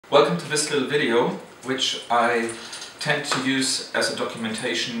Welcome to this little video, which I tend to use as a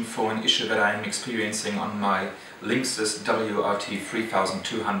documentation for an issue that I'm experiencing on my Linksys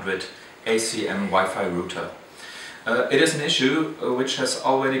WRT3200 ACM Wi-Fi router. It is an issue which has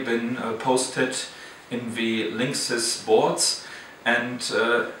already been posted in the Linksys boards, and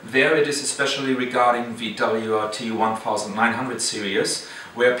there it is especially regarding the WRT1900 series,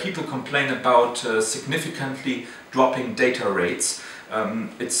 where people complain about significantly dropping data rates.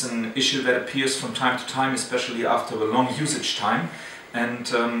 It's an issue that appears from time to time, especially after a long usage time, and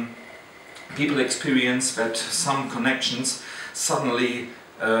people experience that some connections suddenly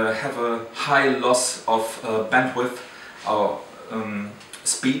have a high loss of bandwidth or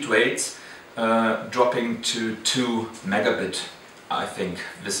speed rates, dropping to 2 megabit. I think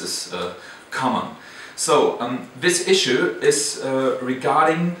this is common. So this issue is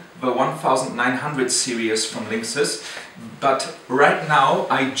regarding the 1900 series from Linksys, but right now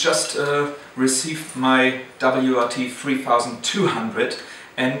I just received my WRT3200,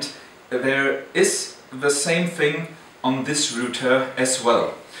 and there is the same thing on this router as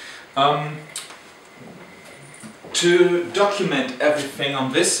well. To document everything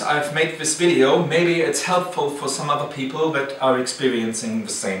on this, I've made this video. Maybe it's helpful for some other people that are experiencing the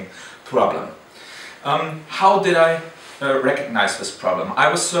same problem. How did I recognize this problem? I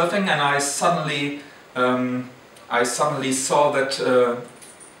was surfing and I suddenly saw that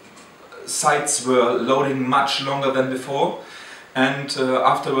sites were loading much longer than before, and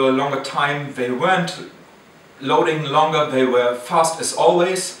after a longer time they weren't loading longer, they were fast as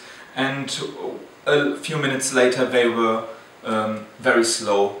always, and a few minutes later they were very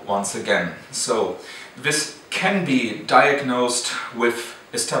slow once again. So this can be diagnosed with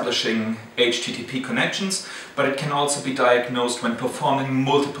establishing HTTP connections, but it can also be diagnosed when performing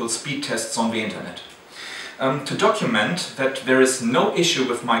multiple speed tests on the internet. To document that there is no issue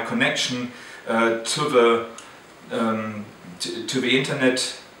with my connection to the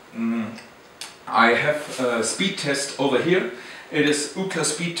internet, I have a speed test over here. It is occassionally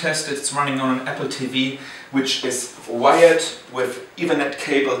speed test. It's running on an Apple TV, which is wired with Ethernet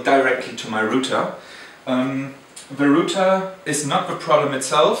cable directly to my router. The router is not the problem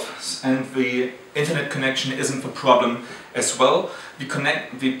itself, and the internet connection isn't the problem as well. The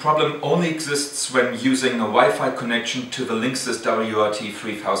problem only exists when using a Wi-Fi connection to the Linksys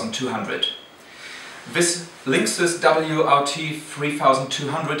WRT3200. This Linksys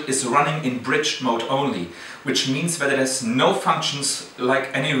WRT3200 is running in bridged mode only, which means that it has no functions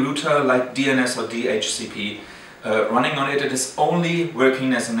like any router like DNS or DHCP running on it. It is only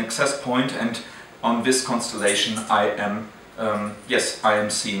working as an access point, and on this constellation I am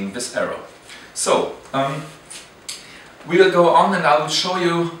seeing this error. So we will go on and I will show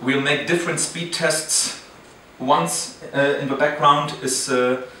you. We'll make different speed tests. Once in the background is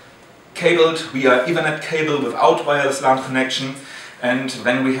cabled via Ethernet cable without wireless LAN connection, and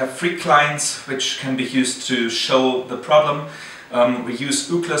then we have 3 clients which can be used to show the problem. We use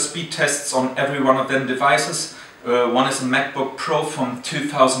occassionally speed tests on every one of them devices. One is a MacBook Pro from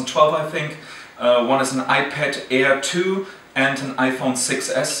 2012, I think. One is an iPad Air 2 and an iPhone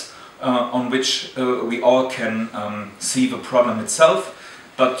 6s, on which we all can see the problem itself.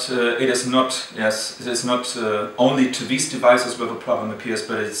 But it is not only to these devices where the problem appears,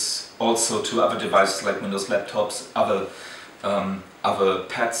 but it's also to other devices like Windows laptops, other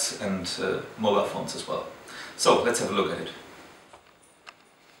pads and mobile phones as well. So let's have a look at it.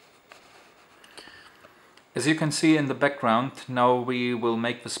 As you can see in the background, now we will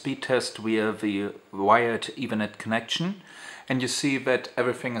make the speed test via the wired Ethernet connection, and you see that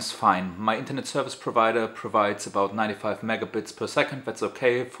everything is fine. My internet service provider provides about 95 megabits per second. That's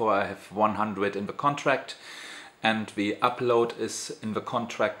okay, for I have 100 in the contract, and the upload is in the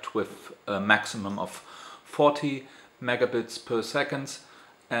contract with a maximum of 40 megabits per second,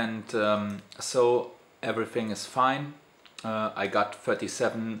 and so everything is fine. I got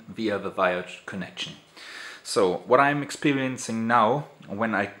 37 via the wired connection. So what I'm experiencing now,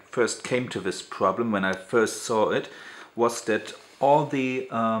 when I first came to this problem, when I first saw it, was that all the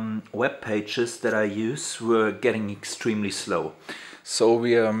web pages that I use were getting extremely slow. So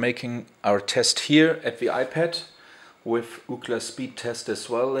we are making our test here at the iPad with occassionally speed test as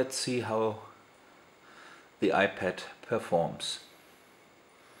well. Let's see how the iPad performs.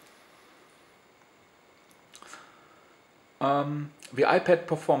 The iPad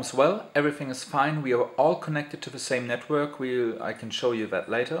performs well, everything is fine, we are all connected to the same network. I can show you that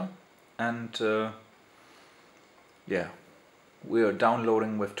later. And yeah, we are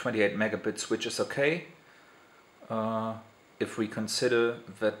downloading with 28 megabits, which is okay. If we consider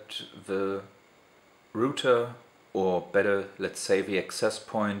that the router or better, let's say the access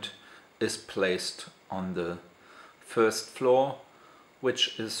point is placed on the first floor,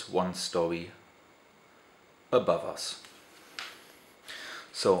 which is 1 story above us.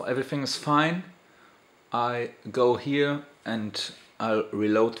 So everything is fine. I go here and I'll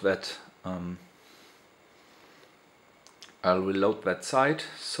reload that site.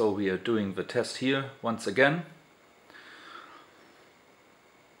 So we are doing the test here once again,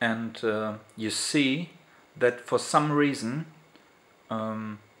 and you see that for some reason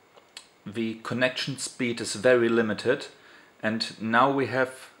the connection speed is very limited, and now we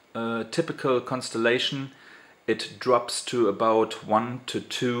have a typical constellation. It drops to about 1 to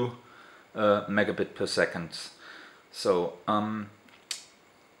 2 megabit per second. So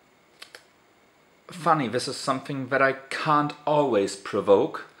funny, this is something that I can't always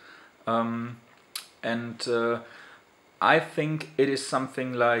provoke, and I think it is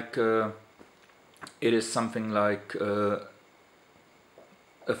something like a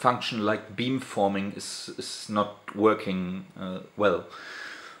function like beamforming is not working well.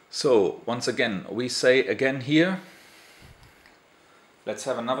 So once again, we say again here, let's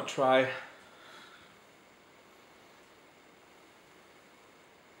have another try.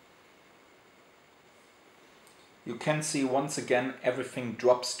 You can see once again everything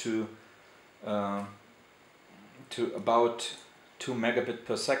drops to about 2 megabit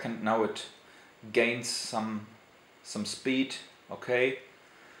per second. Now it gains some speed, okay.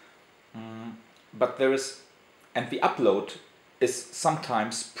 But there is, and the upload is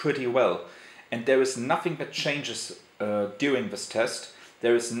sometimes pretty well, and there is nothing that changes during this test.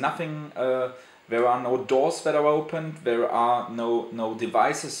 There is nothing, there are no doors that are opened, there are no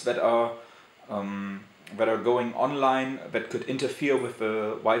devices that are going online that could interfere with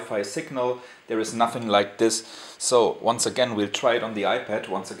the Wi-Fi signal. There is nothing like this. So once again, we'll try it on the iPad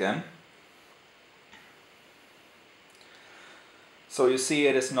once again. So you see,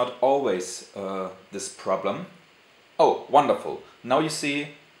 it is not always this problem. Oh, wonderful. Now you see,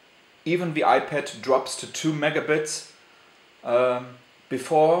 even the iPad drops to 2 megabits.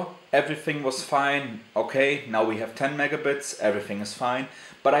 Before, everything was fine. Okay, now we have 10 megabits, everything is fine.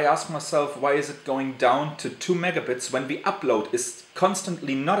 But I ask myself, why is it going down to 2 megabits when the upload is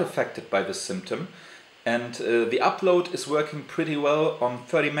constantly not affected by this symptom? And the upload is working pretty well on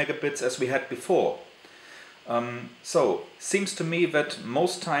 30 megabits as we had before. So, seems to me that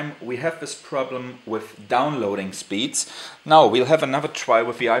most time we have this problem with downloading speeds. Now we'll have another try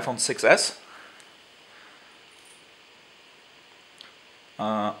with the iPhone 6s.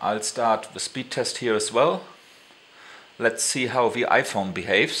 I'll start the speed test here as well. Let's see how the iPhone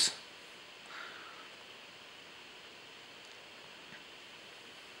behaves.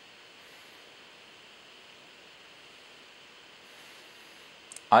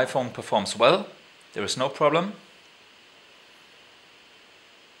 iPhone performs well. There is no problem.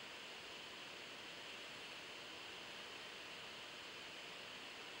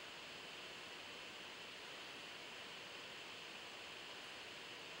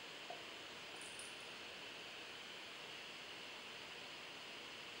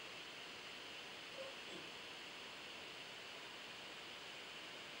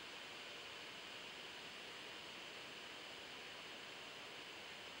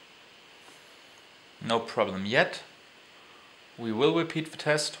 No problem yet. We will repeat the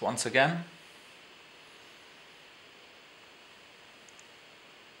test once again.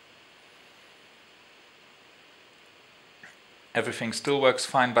 Everything still works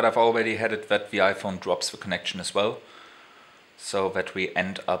fine, but I've already had it that the iPhone drops the connection as well, so that we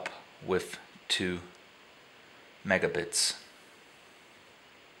end up with 2 megabits.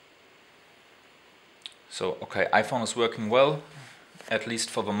 So, okay, iPhone is working well, at least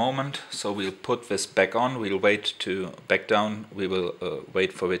for the moment, so we'll put this back on, we'll wait to back down, we will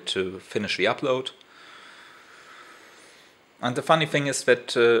wait for it to finish the upload. And the funny thing is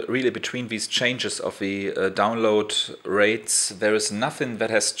that really between these changes of the download rates, there is nothing that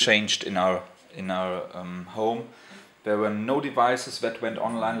has changed in our home. There were no devices that went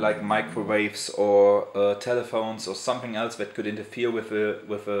online, like microwaves or telephones or something else that could interfere with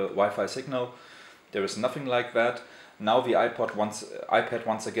a Wi-Fi signal. There is nothing like that. Now the iPad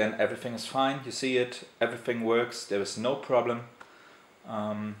once again, everything is fine. You see it, everything works. There is no problem.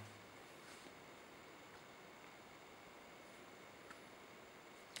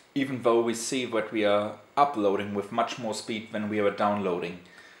 Even though we see that we are uploading with much more speed than we are downloading.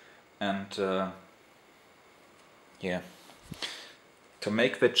 And yeah, to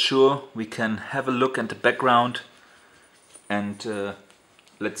make that sure, we can have a look at the background and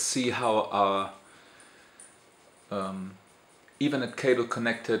let's see how our Ethernet cable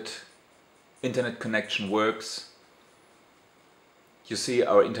connected internet connection works You see,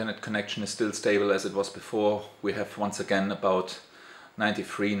 our internet connection is still stable as it was before. We have once again about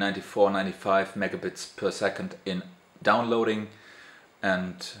 93, 94, 95 megabits per second in downloading,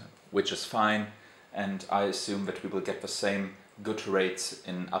 and which is fine. And I assume that we will get the same good rates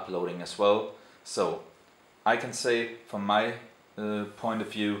in uploading as well. So I can say from my point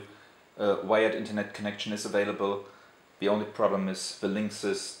of view, wired internet connection is available. The only problem is the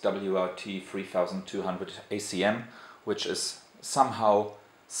Linksys WRT3200 ACM, which is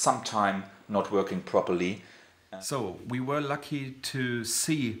sometime not working properly. So we were lucky to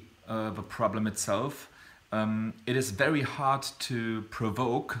see the problem itself. It is very hard to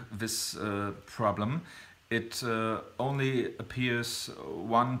provoke this problem. It only appears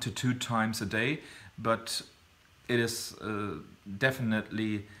 1 to 2 times a day, but it is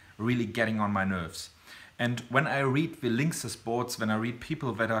definitely really getting on my nerves. And when I read the Linksys boards, when I read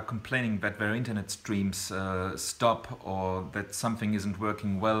people that are complaining that their internet streams stop, or that something isn't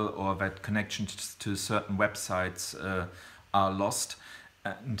working well, or that connections to certain websites are lost,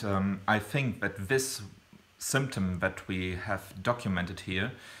 and I think that this symptom that we have documented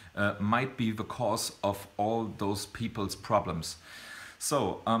here might be the cause of all those people's problems.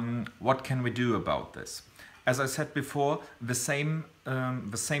 So what can we do about this? As I said before, the same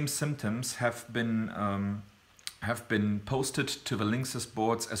symptoms have been posted to the Linksys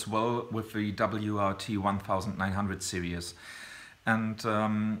boards as well with the WRT1900 series, and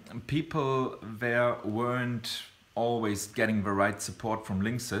people there weren't always getting the right support from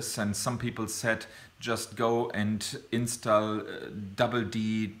Linksys, and some people said just go and install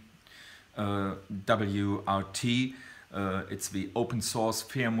DD-WRT. It's the open source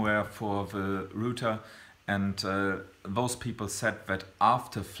firmware for the router. And those people said that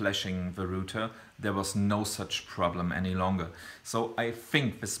after flashing the router, there was no such problem any longer. So I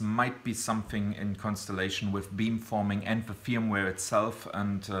think this might be something in constellation with beamforming and the firmware itself.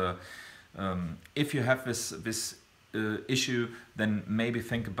 And if you have this issue, then maybe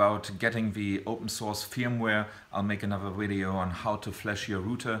think about getting the open source firmware. I'll make another video on how to flash your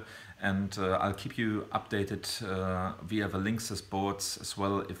router, and I'll keep you updated via the Linksys boards as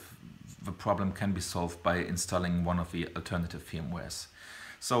well if the problem can be solved by installing one of the alternative firmwares.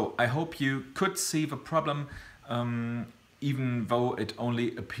 So I hope you could see the problem, even though it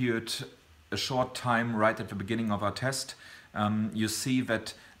only appeared a short time right at the beginning of our test. You see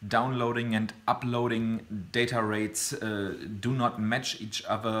that downloading and uploading data rates do not match each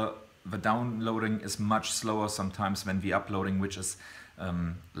other. The downloading is much slower sometimes than the uploading, which is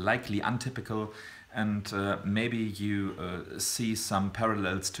likely untypical. And maybe you see some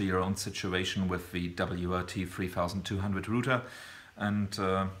parallels to your own situation with the WRT3200 router. And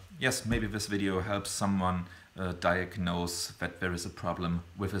yes, maybe this video helps someone diagnose that there is a problem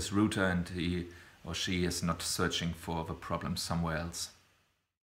with his router and he or she is not searching for the problem somewhere else.